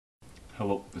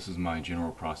Hello, this is my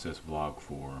general process vlog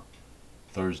for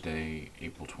Thursday,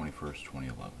 April 21st,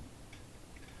 2011.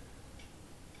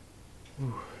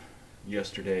 Whew.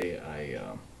 Yesterday I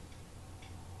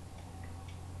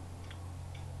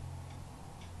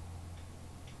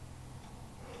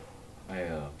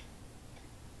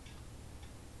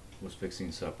was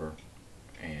fixing supper,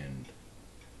 and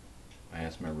I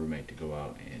asked my roommate to go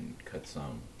out and cut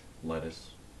some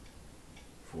lettuce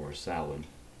for a salad,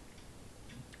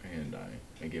 and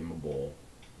I gave him a bowl,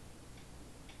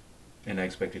 and I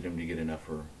expected him to get enough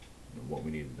for what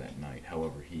we needed that night.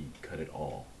 However, he cut it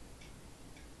all,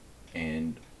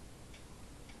 and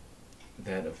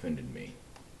that offended me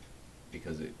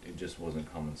because it just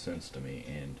wasn't common sense to me,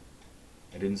 and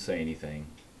I didn't say anything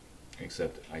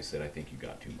except I said, "I think you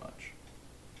got too much."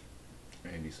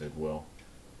 And he said, "Well,"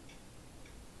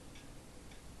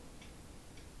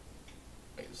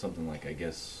 something like, "I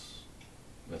guess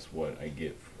that's what I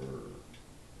get for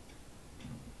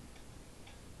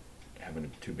having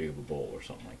too big of a bowl," or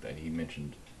something like that. He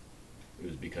mentioned it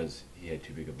was because he had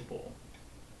too big of a bowl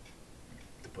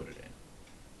to put it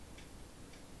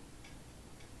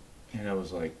in. And I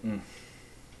was like,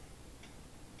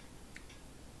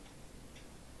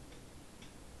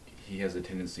 he has a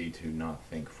tendency to not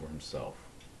think for himself.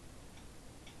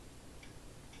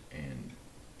 And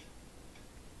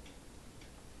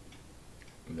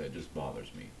that just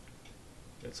bothers me.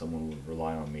 That someone would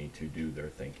rely on me to do their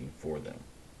thinking for them.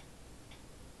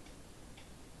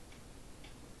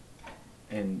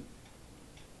 And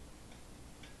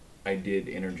I did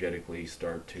energetically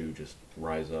start to just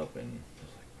rise up, and I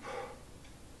was like,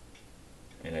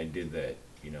 and I did that,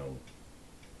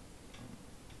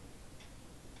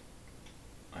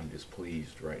 I'm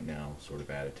displeased right now sort of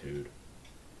attitude.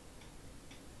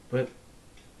 But,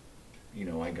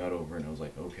 I got over it and I was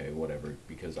like, okay, whatever,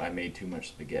 because I made too much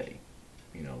spaghetti.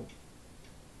 You know,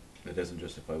 that doesn't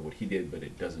justify what he did, but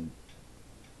it doesn't,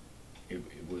 it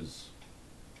was,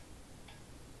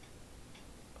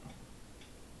 um,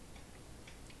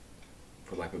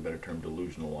 for lack of a better term,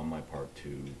 delusional on my part to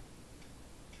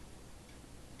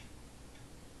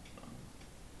um,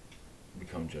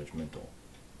 become judgmental.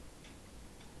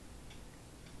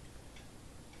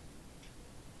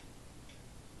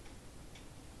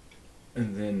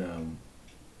 And then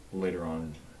later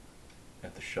on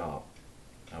at the shop,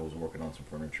 I was working on some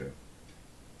furniture,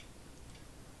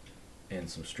 and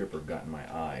some stripper got in my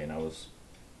eye, and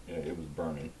it was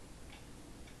burning.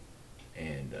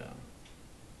 And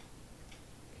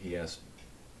he asked,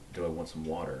 "Do I want some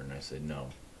water?" And I said, "No."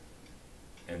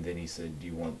 And then he said, "Do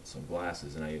you want some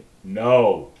glasses?" And I,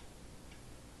 "No!"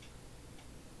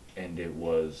 And it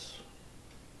was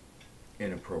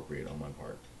inappropriate on my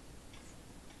part.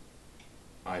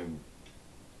 I,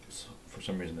 for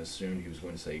some reason, assumed he was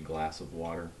going to say glass of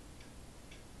water,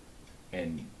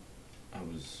 and I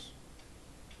was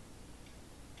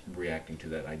reacting to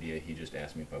that idea. He just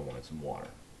asked me if I wanted some water.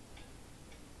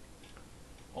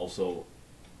 Also,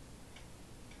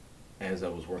 as I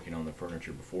was working on the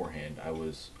furniture beforehand, I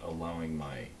was allowing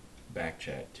my back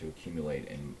chat to accumulate,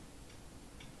 and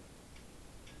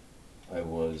I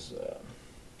was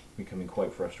becoming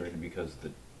quite frustrated because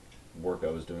the work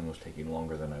I was doing was taking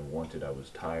longer than I wanted. I was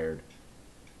tired,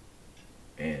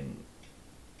 and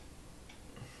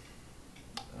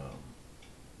um,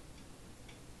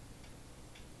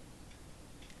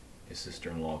 his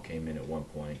sister-in-law came in at one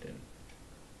point and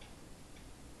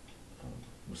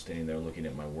was standing there looking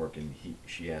at my work, and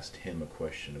she asked him a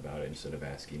question about it instead of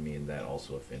asking me, and that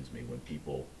also offends me when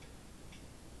people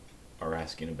are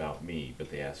asking about me, but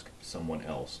they ask someone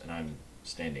else, and I'm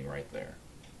standing right there.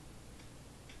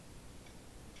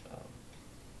 Um,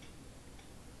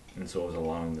 and so I was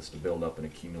allowing this to build up and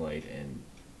accumulate, and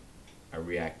I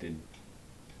reacted,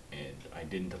 and I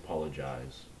didn't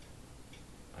apologize.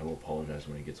 I will apologize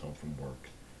when he gets home from work.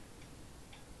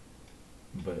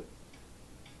 But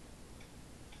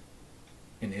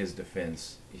in his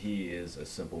defense, he is a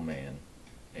simple man,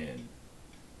 and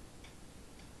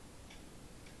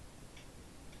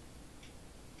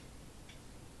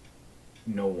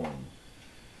no one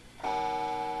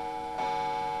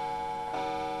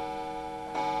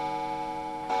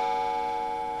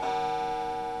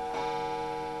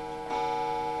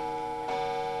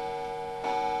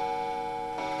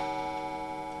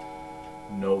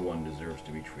no one deserves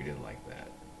to be treated like that.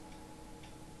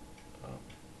 Um,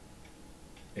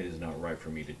 it is not right for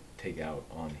me to take out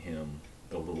on him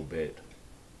the little bit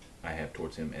I have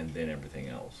towards him and then everything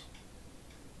else.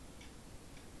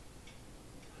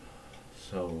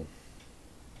 So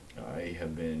I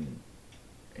have been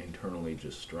internally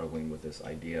just struggling with this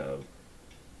idea of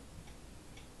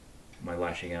my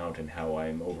lashing out and how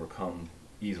I'm overcome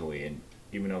easily. And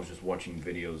even I was just watching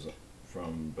videos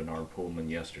from Bernard Pullman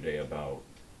yesterday about,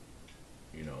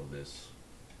 this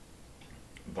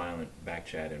violent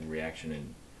backchat and reaction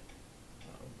and,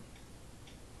 um,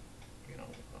 you know,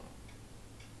 uh,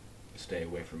 stay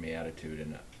away from me attitude.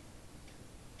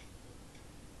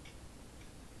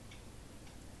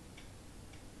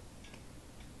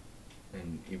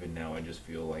 And even now, I just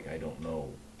feel like I don't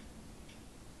know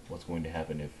what's going to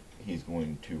happen, if he's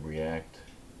going to react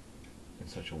in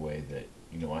such a way that,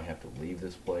 I have to leave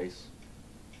this place.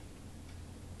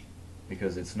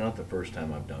 Because it's not the first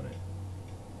time I've done it,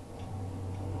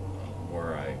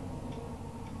 where I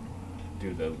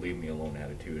do the leave me alone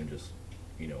attitude and just,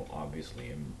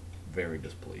 obviously am very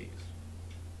displeased.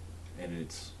 And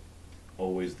it's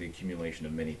always the accumulation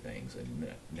of many things and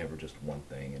never just one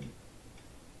thing. And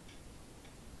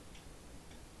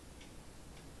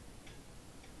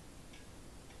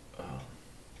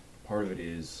part of it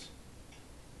is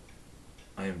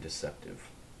I am deceptive.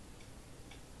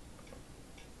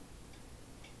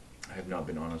 I have not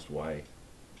been honest why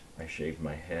I shaved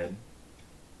my head.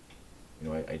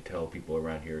 I tell people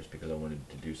around here it's because I wanted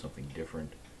to do something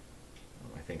different.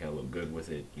 I think I look good with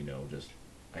it, just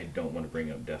I don't want to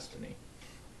bring up destiny.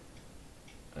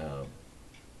 Um,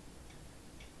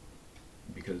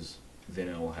 because then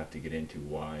I will have to get into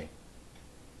why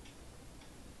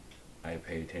I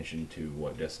paid attention to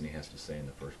what Destiny has to say in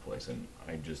the first place, and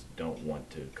I just don't want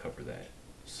to cover that.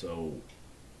 So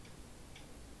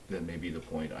that may be the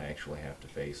point I actually have to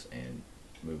face and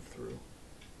move through.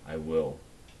 I will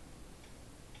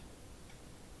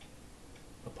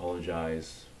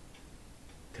apologize,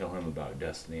 tell him about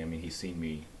Destiny. I mean, he's seen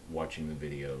me watching the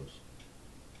videos.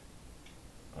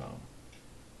 Um,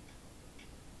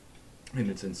 and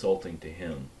it's insulting to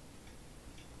him,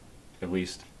 at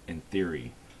least in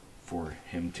theory, for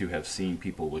him to have seen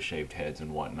people with shaved heads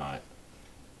and whatnot,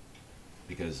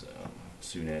 because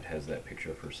Sunette has that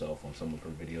picture of herself on some of her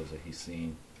videos that he's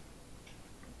seen,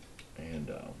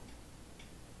 and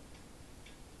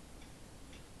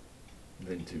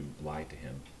then to lie to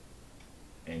him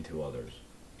and to others.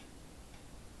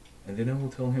 And then I will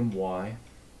tell him why,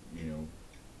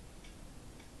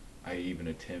 I even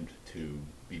attempt to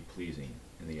be pleasing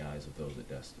in the eyes of those at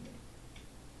Destiny.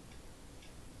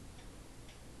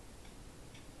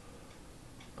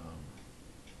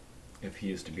 If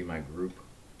he is to be my group,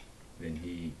 then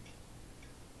he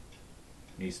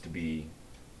needs to be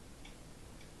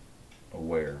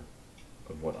aware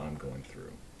of what I'm going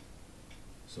through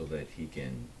so that he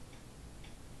can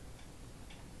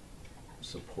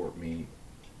support me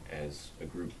as a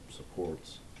group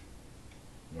supports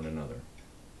one another.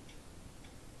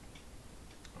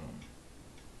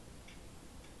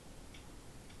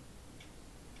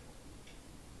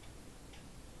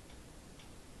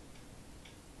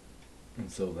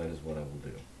 And so that is what I will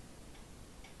do.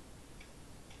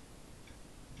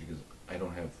 Because I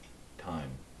don't have time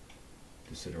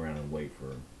to sit around and wait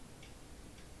for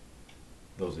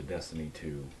those at Destiny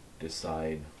to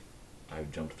decide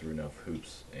I've jumped through enough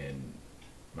hoops and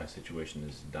my situation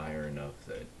is dire enough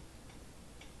that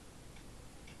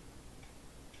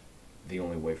the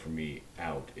only way for me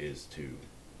out is to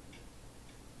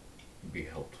be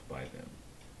helped by them,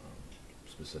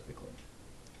 specifically.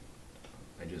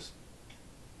 I just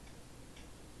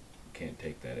can't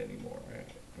take that anymore.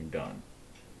 I'm done.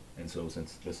 And so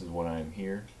since this is what I'm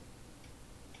here,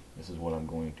 this is what I'm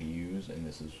going to use, and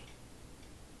this is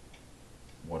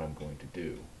what I'm going to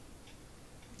do.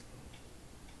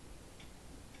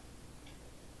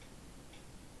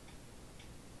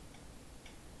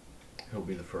 He'll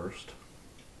be the first.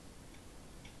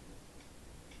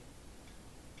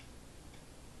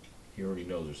 He already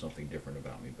knows there's something different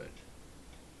about me, but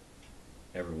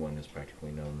everyone has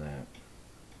practically known that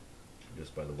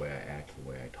just by the way I act, the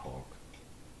way I talk,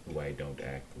 the way I don't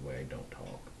act, the way I don't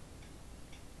talk.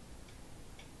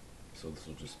 So this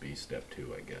will just be step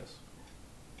 2, I guess.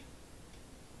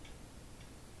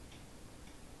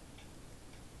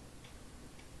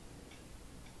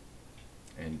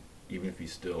 And even if he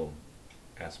still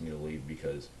asks me to leave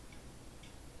because,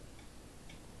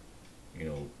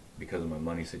 because of my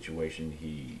money situation,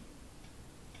 he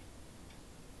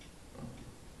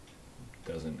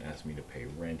doesn't ask me to pay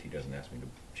rent, he doesn't ask me to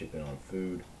chip in on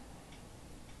food.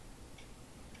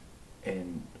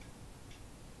 And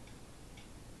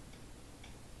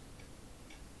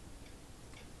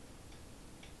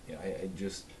yeah, I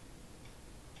just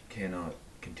cannot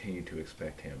continue to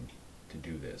expect him to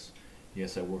do this.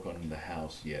 Yes, I work on the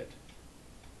house, yet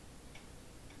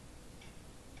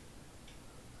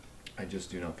I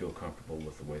just do not feel comfortable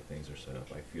with the way things are set up.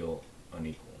 I feel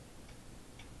unequal.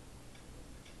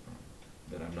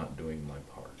 not doing my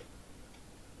part.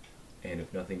 And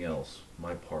if nothing else,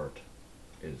 my part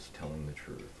is telling the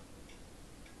truth.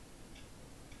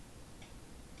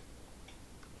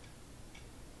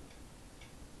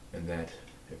 And that,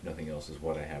 if nothing else, is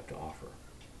what I have to offer.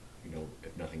 You know,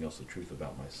 if nothing else, the truth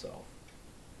about myself.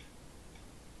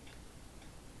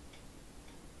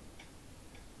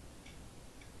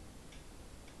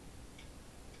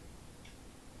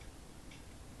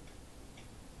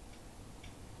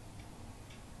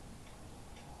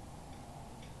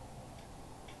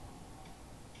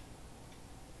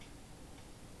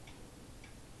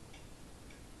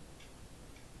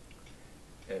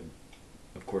 And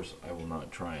of course, I will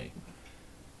not try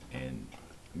and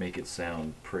make it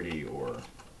sound pretty or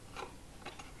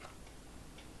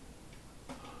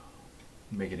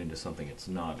make it into something it's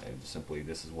not. I simply,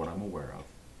 this is what I'm aware of,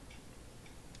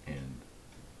 and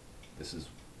this is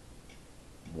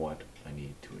what I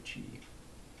need to achieve.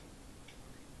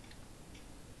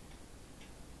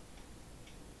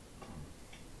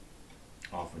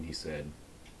 Often he said,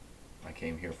 I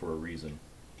came here for a reason,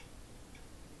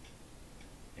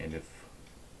 and if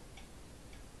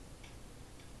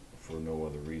for no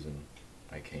other reason,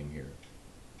 I came here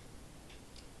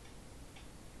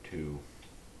to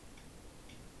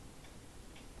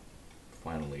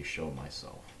finally show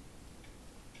myself.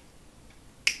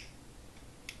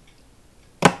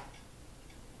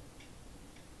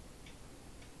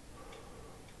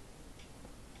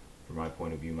 From my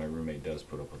point of view, my roommate does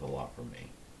put up with a lot from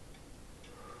me.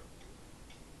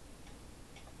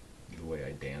 The way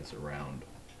I dance around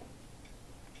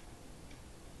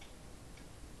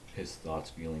his thoughts,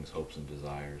 feelings, hopes, and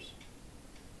desires.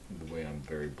 The way I'm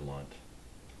very blunt.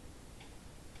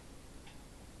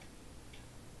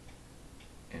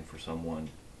 And for someone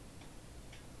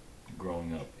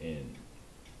growing up in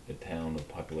a town of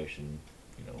population,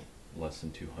 less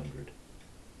than 200,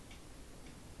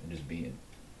 and just being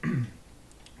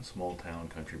a small town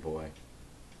country boy,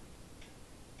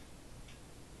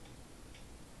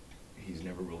 he's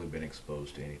never really been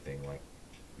exposed to anything like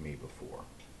me before.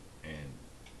 And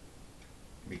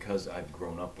because I've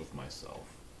grown up with myself,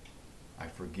 I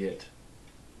forget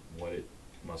what it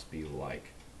must be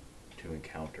like to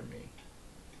encounter me.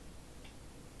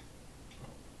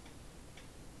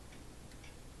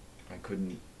 I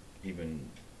couldn't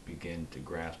even begin to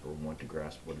grasp or want to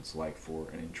grasp what it's like for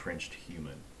an entrenched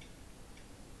human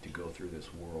to go through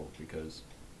this world, because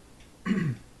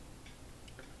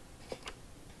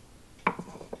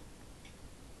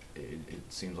it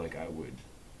seems like I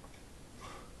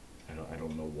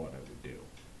don't know what I would do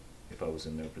if I was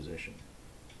in their position.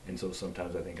 And so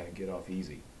sometimes I think I get off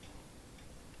easy.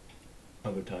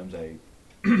 Other times I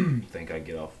think I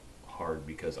get off hard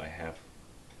because I have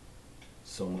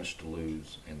so much to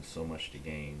lose and so much to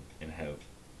gain and have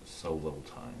so little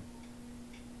time.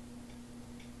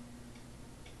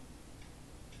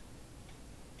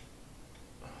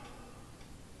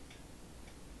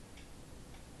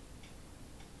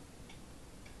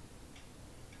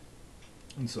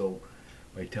 And so,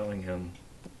 by telling him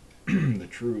the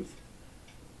truth,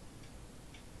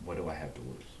 what do I have to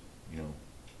lose?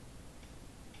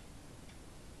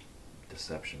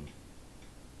 Deception,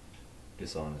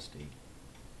 dishonesty,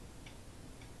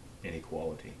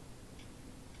 inequality.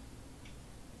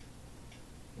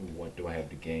 What do I have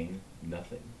to gain?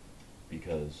 Nothing.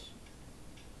 Because,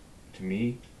 to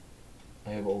me,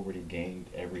 I have already gained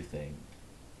everything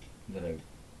that I've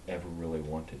ever really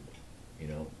wanted.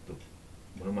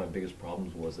 One of my biggest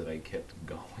problems was that I kept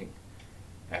going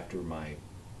after my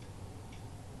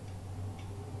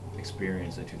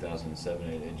experience in 2007.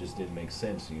 It just didn't make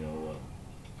sense.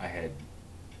 I had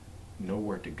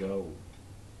nowhere to go,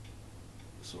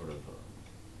 sort of,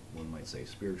 one might say,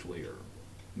 spiritually or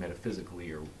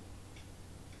metaphysically or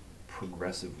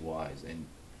progressive wise. And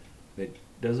that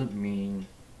doesn't mean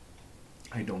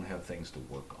I don't have things to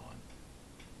work on.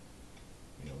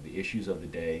 The issues of the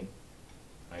day,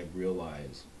 I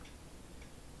realize,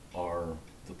 are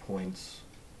the points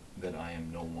that I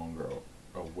am no longer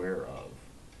aware of,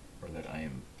 or that I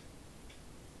am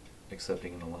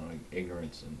accepting and allowing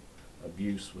ignorance and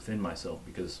abuse within myself,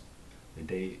 because the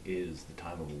day is the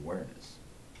time of awareness.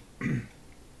 And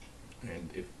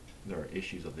if there are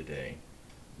issues of the day,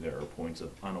 there are points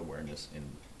of unawareness in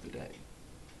the day.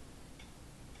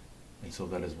 And so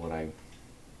that is what I'm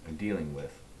dealing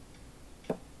with.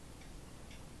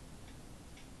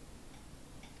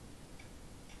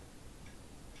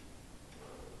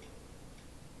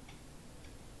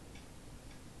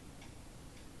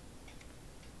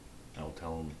 I'll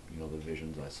tell him, the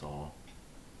visions I saw.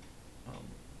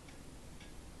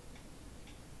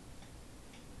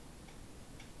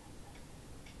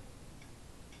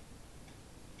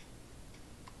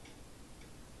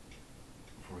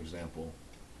 example,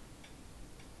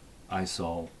 I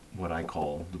saw what I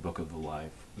call the book of the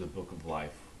life, the book of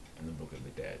life, and the book of the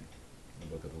dead, the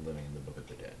book of the living and the book of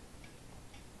the dead.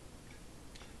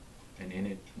 And in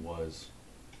it was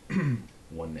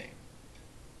one name.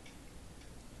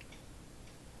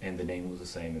 And the name was the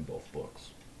same in both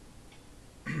books.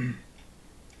 And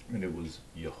it was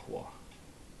Yahweh.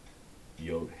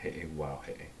 Yod He Waw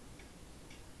He.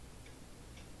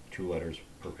 2 letters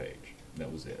per page.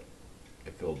 That was it.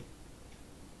 It filled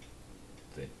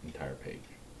the entire page.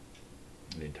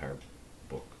 The entire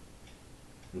book.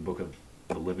 The book of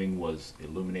the living was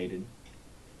illuminated,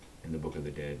 and the book of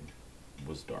the dead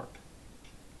was dark.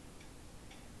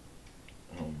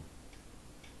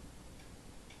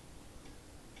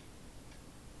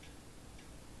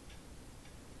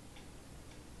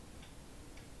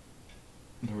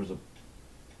 There was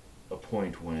a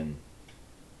point when,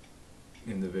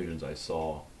 in the visions, I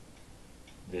saw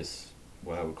this,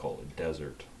 what I would call a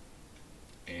desert,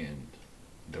 and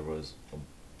there was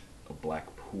a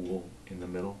black pool in the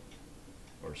middle,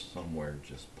 or somewhere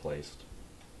just placed,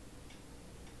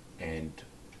 and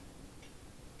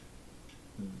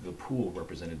the pool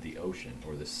represented the ocean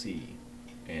or the sea,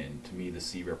 and to me the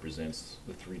sea represents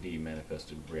the 3D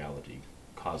manifested reality,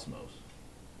 cosmos,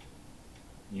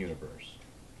 universe,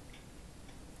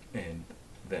 and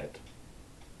that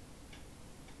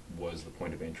was the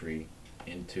point of entry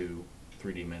into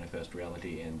 3D manifest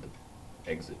reality and the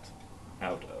exit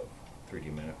out of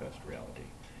 3D manifest reality.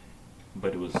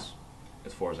 But it was,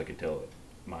 as far as I could tell,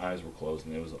 my eyes were closed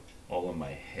and it was all in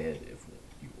my head, if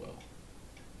you will.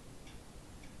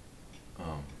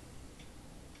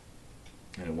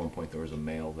 And at one point there was a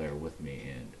male there with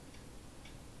me, and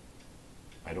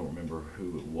I don't remember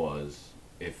who it was,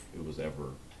 if it was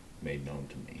ever made known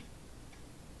to me.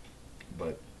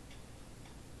 But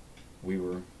we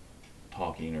were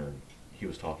talking, or he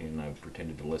was talking, and I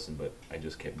pretended to listen, but I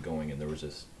just kept going, and there was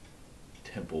this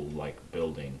temple-like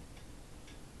building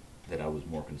that I was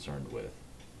more concerned with.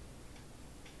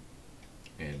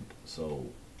 And so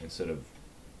instead of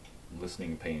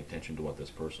listening and paying attention to what this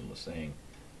person was saying,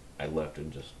 I left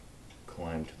and just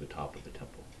climbed to the top of the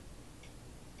temple.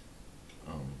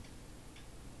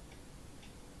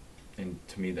 And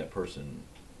to me, that person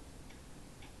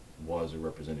was or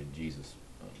represented Jesus.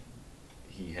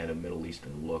 He had a Middle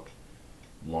Eastern look,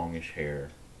 longish hair.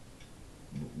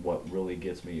 What really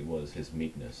gets me was his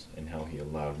meekness and how he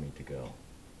allowed me to go.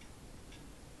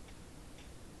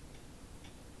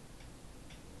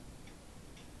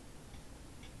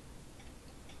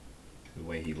 The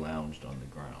way he lounged on the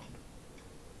ground.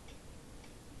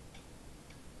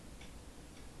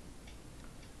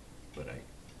 But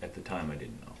at the time I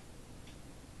didn't know.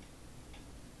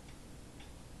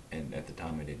 And at the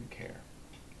time I didn't care.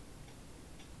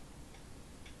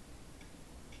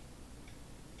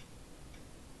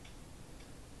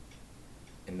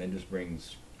 And that just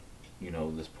brings,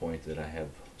 this point that I have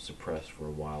suppressed for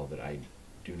a while, that I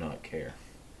do not care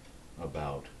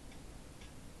about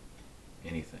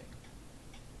anything.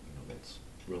 That's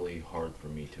really hard for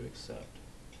me to accept,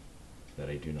 that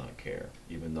I do not care,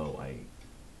 even though I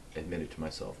admit it to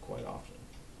myself quite often,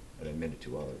 and admit it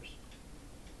to others.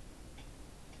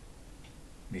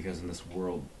 Because in this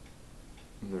world,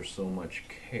 there's so much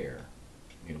care.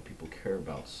 People care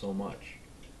about so much,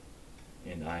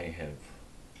 and I have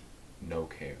no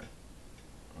care.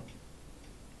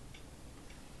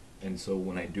 And so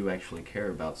when I do actually care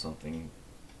about something,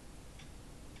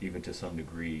 even to some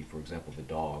degree, for example, the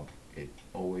dog, it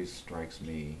always strikes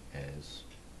me as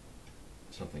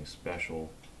something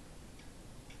special,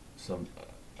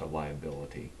 a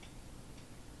liability.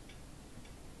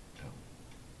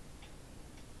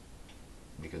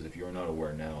 Because if you're not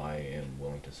aware now, I am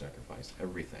willing to sacrifice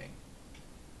everything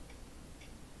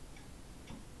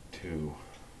to,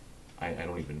 I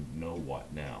don't even know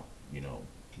what now,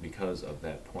 because of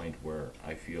that point where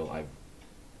I feel I've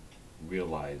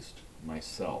realized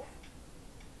myself.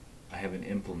 I haven't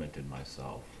implemented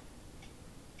myself,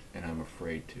 and I'm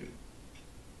afraid to.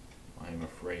 I am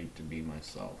afraid to be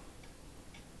myself.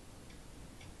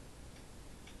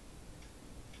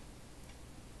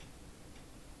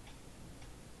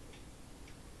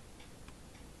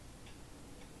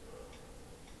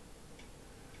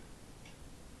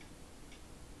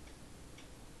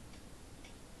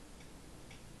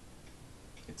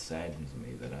 It saddens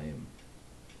me that I am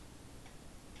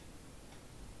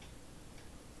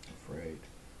afraid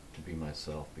to be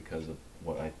myself because of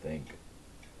what I think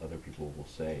other people will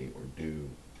say or do.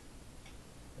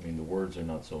 The words are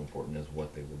not so important as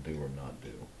what they will do or not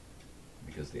do,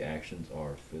 because the actions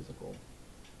are physical.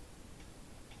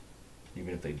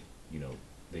 Even if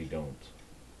they don't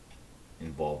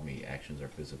involve me, actions are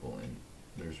physical, and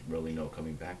there's really no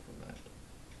coming back from that.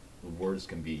 The words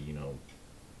can be,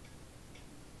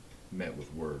 met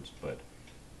with words, but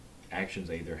actions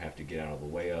I either have to get out of the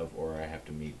way of or I have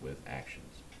to meet with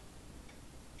actions.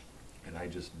 And I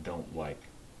just don't like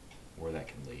where that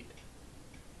can lead.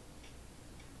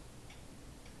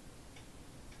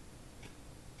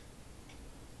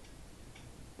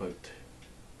 But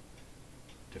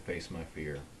to face my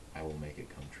fear, I will make it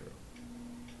come true.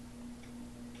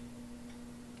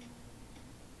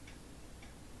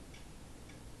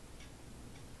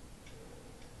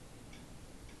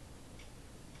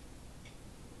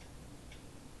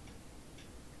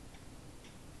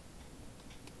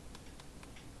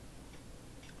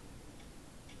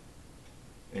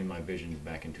 In my visions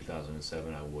back in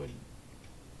 2007, I would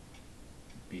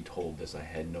be told this. I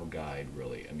had no guide,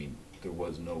 really. I mean, there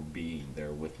was no being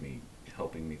there with me,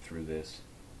 helping me through this.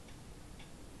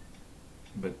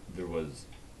 But there was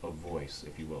a voice,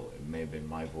 if you will. It may have been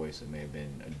my voice. It may have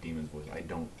been a demon's voice. I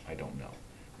don't know.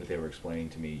 But they were explaining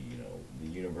to me, the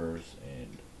universe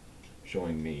and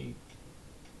showing me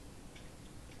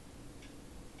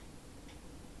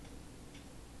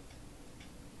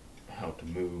how to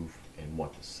move and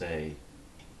what to say.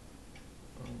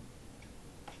 Um,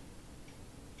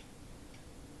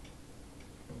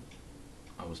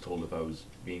 I was told if I was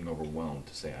being overwhelmed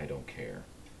to say I don't care.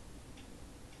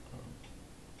 Um,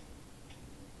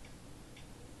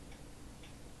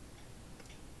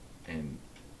 and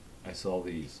I saw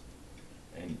these,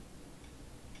 and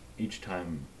each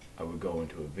time I would go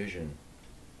into a vision,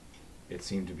 it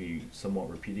seemed to be somewhat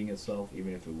repeating itself,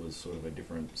 even if it was sort of a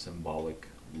different symbolic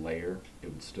layer, it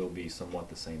would still be somewhat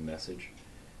the same message.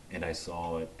 And I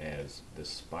saw it as this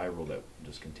spiral that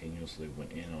just continuously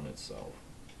went in on itself.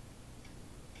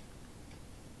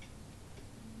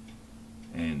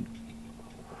 And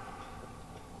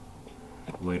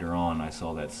later on, I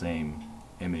saw that same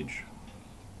image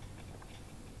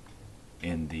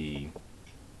in the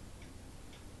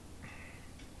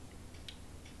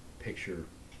picture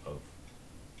of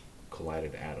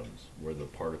collided atoms, where the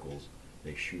particles,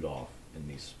 they shoot off in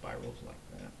these spirals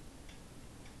like that.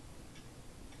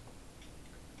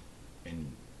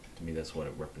 And to me, that's what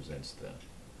it represents, the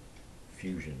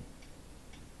fusion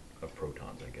of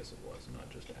protons, I guess it was, not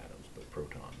just atoms, but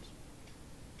protons.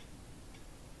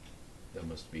 That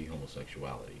must be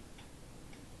homosexuality.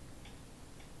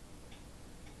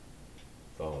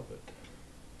 Thought of it.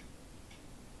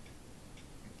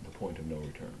 The point of no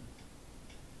return.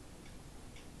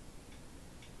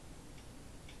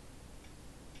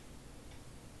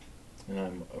 And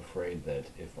I'm afraid that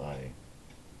if I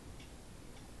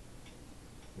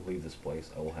leave this place,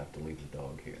 I will have to leave the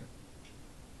dog here.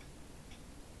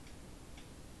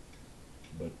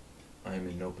 But I am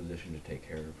in no position to take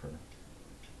care of her.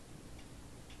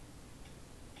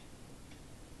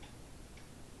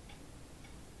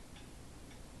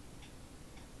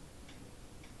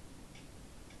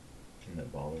 And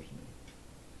that bothers me.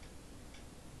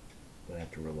 But I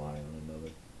have to rely on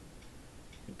another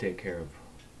to take care of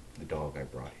the dog I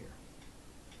brought here.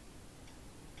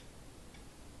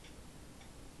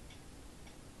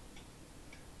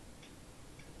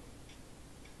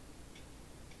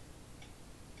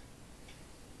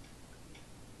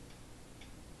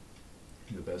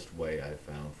 The best way I've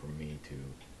found for me to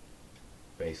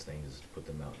face things is to put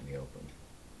them out in the open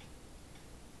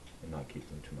and not keep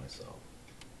them to myself.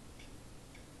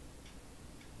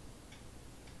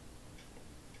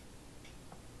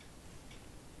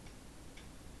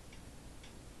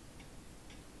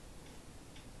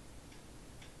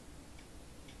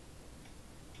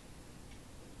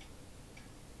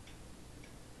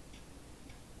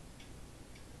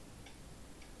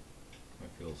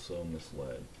 I feel so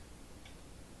misled,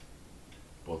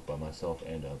 both by myself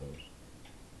and others.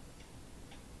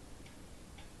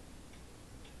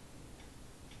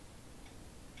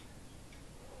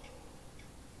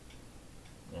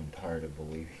 I'm tired of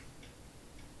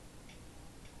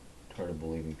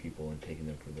believing people and taking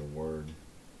them for their word.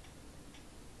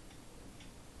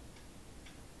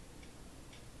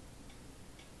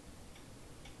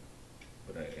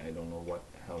 But I don't know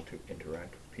how to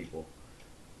interact with people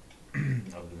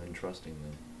other than trusting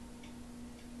them.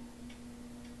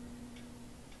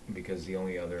 Because the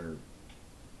only other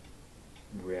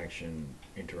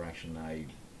interaction I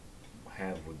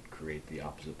have would create the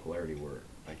opposite polarity, where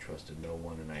I trusted no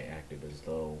one and I acted as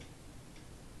though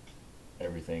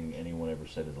everything anyone ever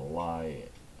said is a lie.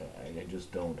 I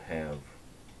just don't have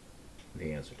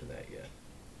the answer to that yet.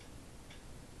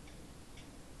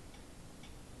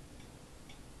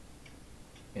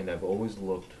 And I've always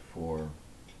looked for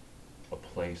a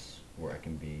place where I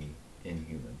can be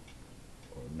inhuman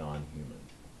or non-human.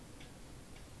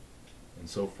 And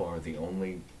so far, the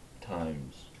only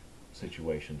times,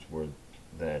 situations where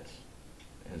that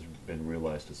has been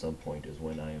realized at some point is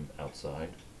when I am outside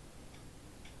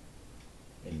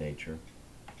in nature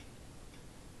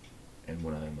and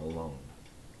when I am alone.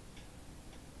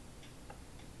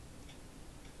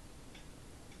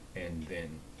 And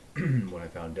then when I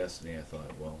found Destiny, I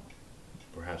thought, well,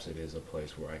 perhaps it is a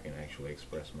place where I can actually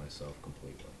express myself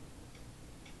completely.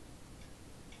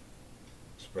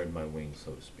 Spread my wings,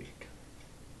 so to speak.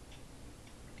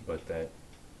 But that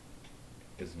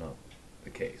is not the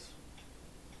case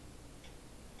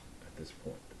at this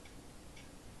point.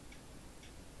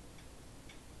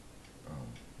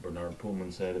 Bernard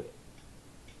Pullman said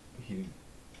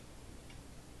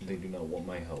they do not want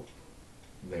my help.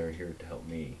 They are here to help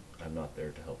me. I'm not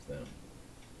there to help them.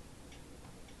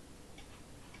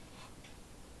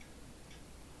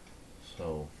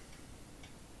 So,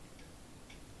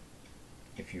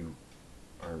 if you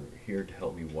are here to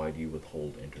help me, why do you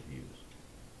withhold interviews?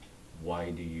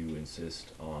 Why do you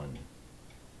insist on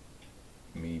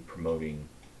me promoting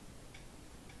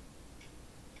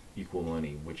equal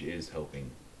money, which is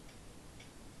helping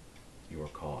your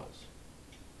cause?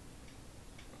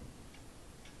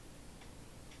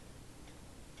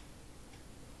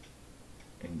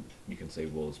 And you can say,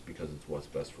 well, it's because it's what's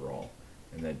best for all,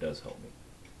 and that does help me.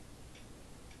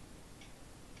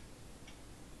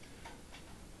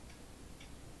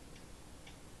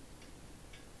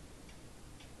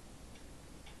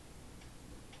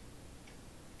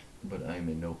 But I'm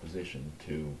in no position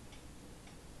to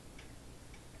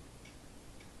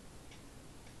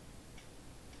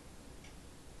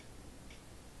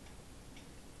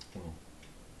well,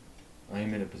 I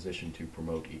am in a position to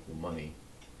promote equal money.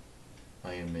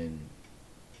 I am in,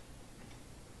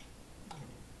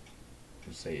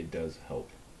 to say it does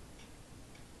help.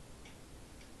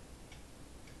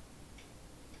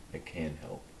 It can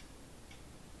help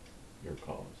your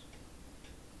cause.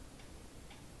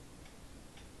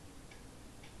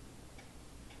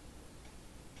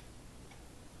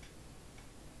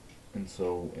 And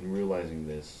so, in realizing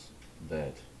this,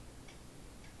 that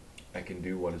I can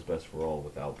do what is best for all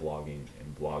without blogging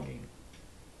and blogging,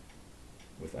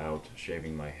 without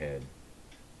shaving my head,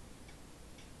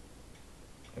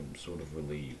 I'm sort of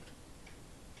relieved.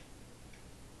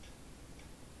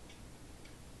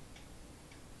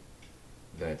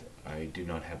 That I do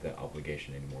not have that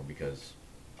obligation anymore because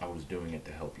I was doing it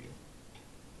to help you.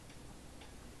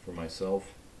 For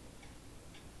myself,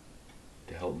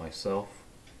 to help myself,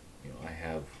 I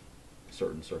have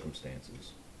certain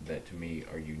circumstances that to me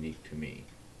are unique to me.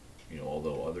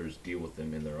 Although others deal with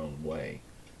them in their own way,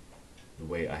 the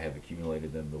way I have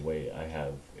accumulated them, the way I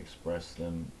have expressed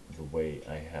them, the way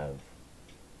I have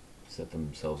set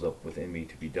themselves up within me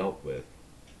to be dealt with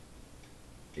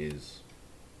is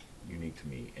unique to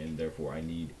me, and therefore I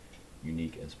need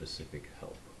unique and specific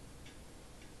help.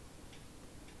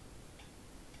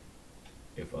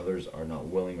 If others are not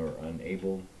willing or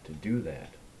unable to do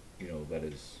that, that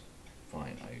is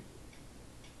fine.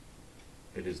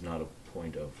 It is not a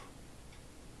point of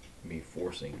me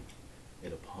forcing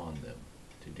it upon them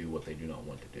to do what they do not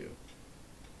want to do.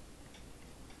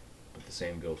 But the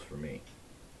same goes for me.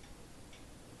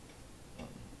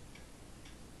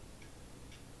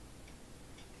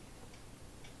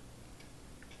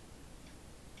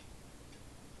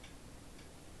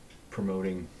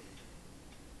 Promoting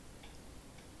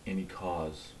any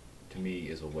cause to me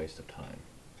is a waste of time.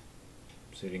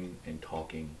 Sitting and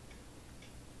talking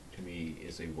to me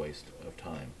is a waste of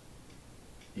time,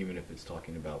 even if it's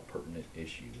talking about pertinent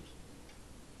issues.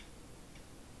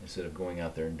 Instead of going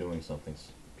out there and doing something,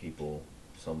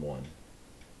 someone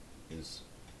is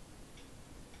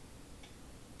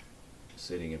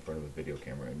sitting in front of a video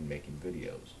camera and making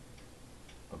videos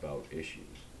about issues.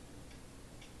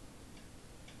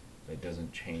 It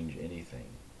doesn't change anything.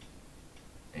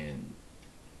 And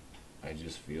I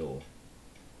just feel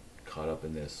caught up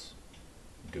in this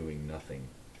doing nothing.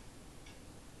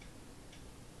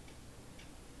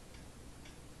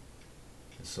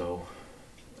 And so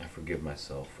I forgive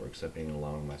myself for accepting and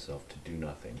allowing myself to do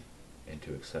nothing, and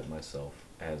to accept myself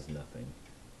as nothing,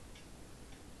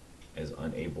 as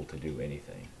unable to do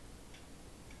anything.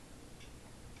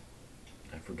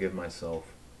 I forgive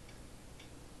myself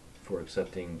for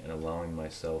accepting and allowing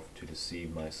myself to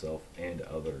deceive myself and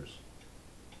others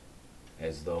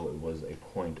as though it was a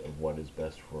point of what is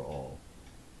best for all.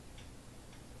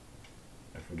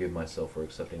 I forgive myself for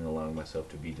accepting and allowing myself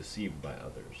to be deceived by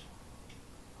others.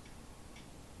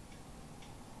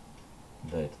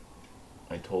 That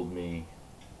I told me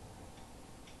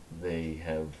they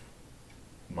have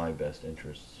my best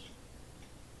interests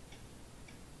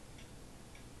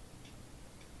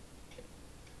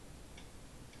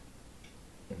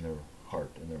in their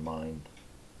heart, in their mind,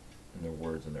 in their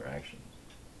words, and their actions.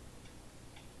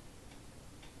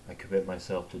 I commit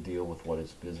myself to deal with what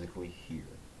is physically here,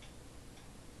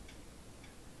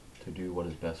 to do what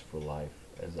is best for life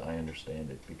as I understand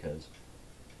it, because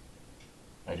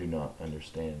I do not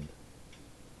understand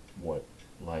what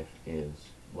life is.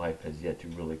 Life has yet to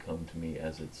really come to me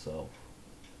as itself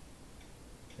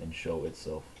and show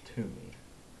itself to me.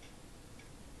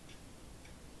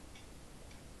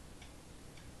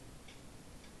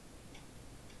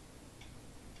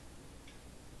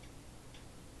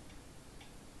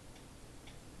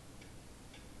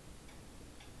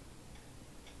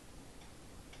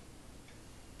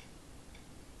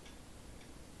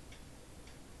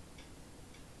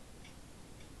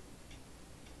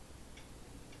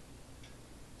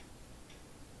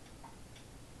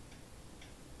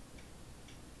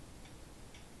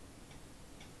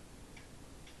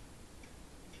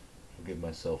 Forgive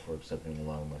myself for accepting and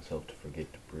allowing myself to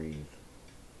forget to breathe.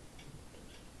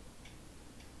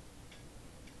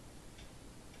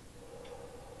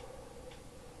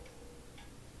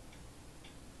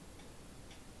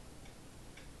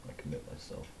 I commit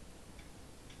myself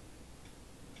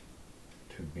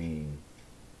to being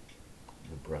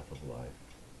the breath of life.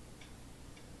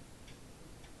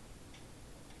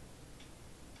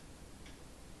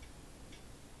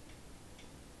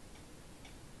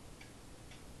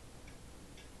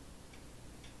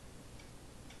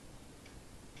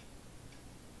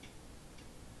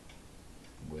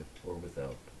 With or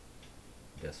without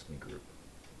Destiny Group,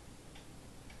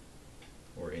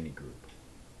 or any group.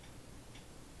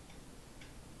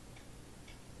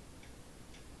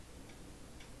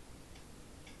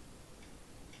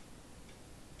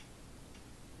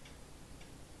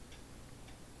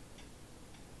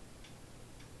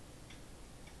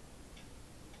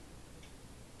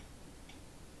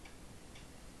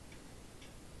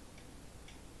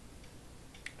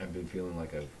 I've been feeling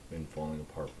like I've been falling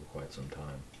apart for quite some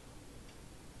time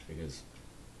because,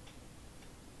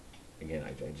 again,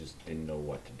 I just didn't know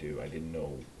what to do. I didn't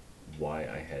know why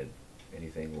I had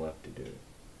anything left to do.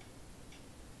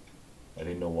 I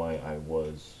didn't know why I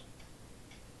was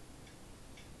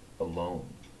alone.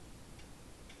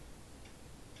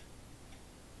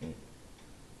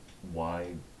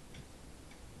 Why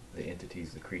the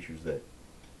entities, the creatures that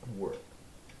were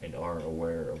and are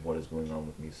aware of what is going on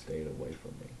with me stayed away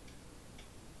from me.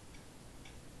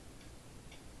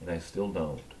 And I still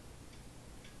don't.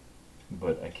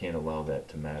 But I can't allow that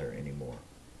to matter anymore.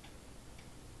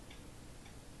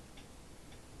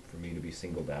 For me to be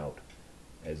singled out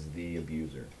as the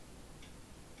abuser,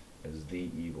 as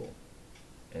the evil,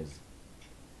 as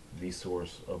the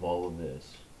source of all of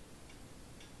this,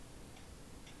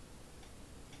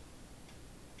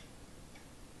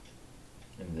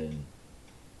 and then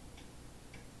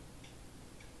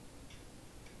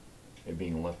it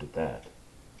being left at that.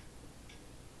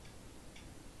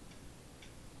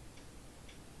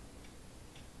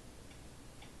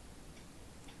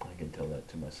 I can tell that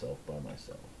to myself by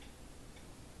myself.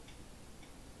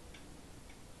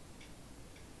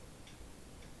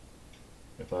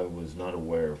 If I was not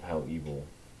aware of how evil,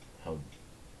 how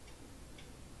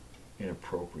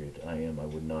inappropriate I am, I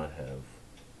would not have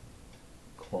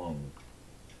clung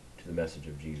to the message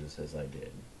of Jesus as I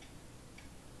did.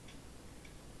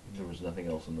 There was nothing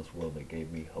else in this world that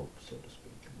gave me hope, so to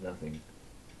speak. Nothing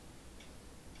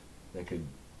that could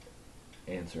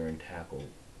answer and tackle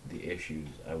the issues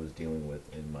I was dealing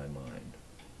with in my mind.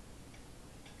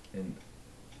 And,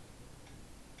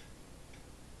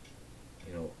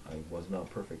 you know, I was not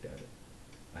perfect at it.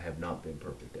 I have not been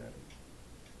perfect at it.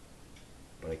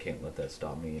 But I can't let that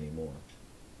stop me anymore.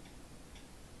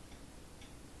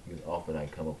 Because often I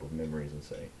come up with memories and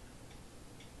say,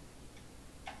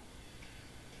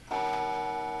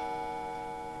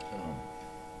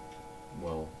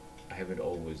 well, I haven't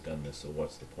always done this, so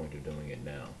what's the point of doing it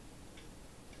now?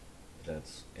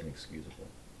 That's inexcusable.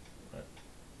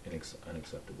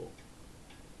 Unacceptable.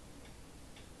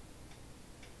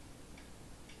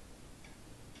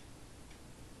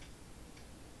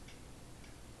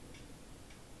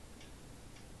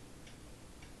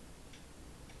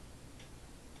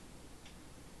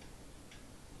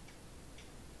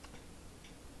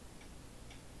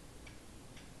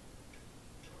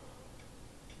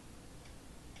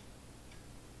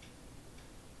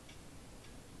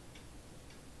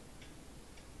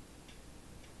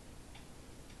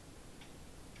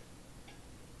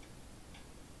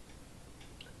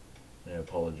 And I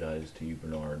apologize to you,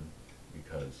 Bernard,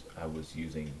 because I was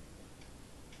using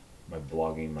my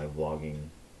blogging, my vlogging,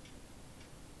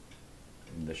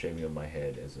 and the shaving of my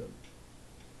head as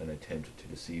an attempt to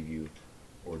deceive you,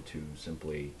 or to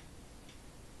simply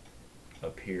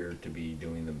appear to be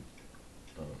doing the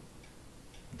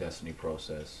destiny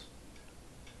process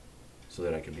so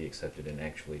that I can be accepted and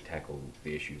actually tackle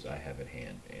the issues I have at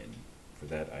hand. And for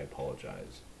that, I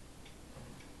apologize.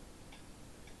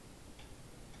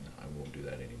 I won't do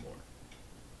that anymore.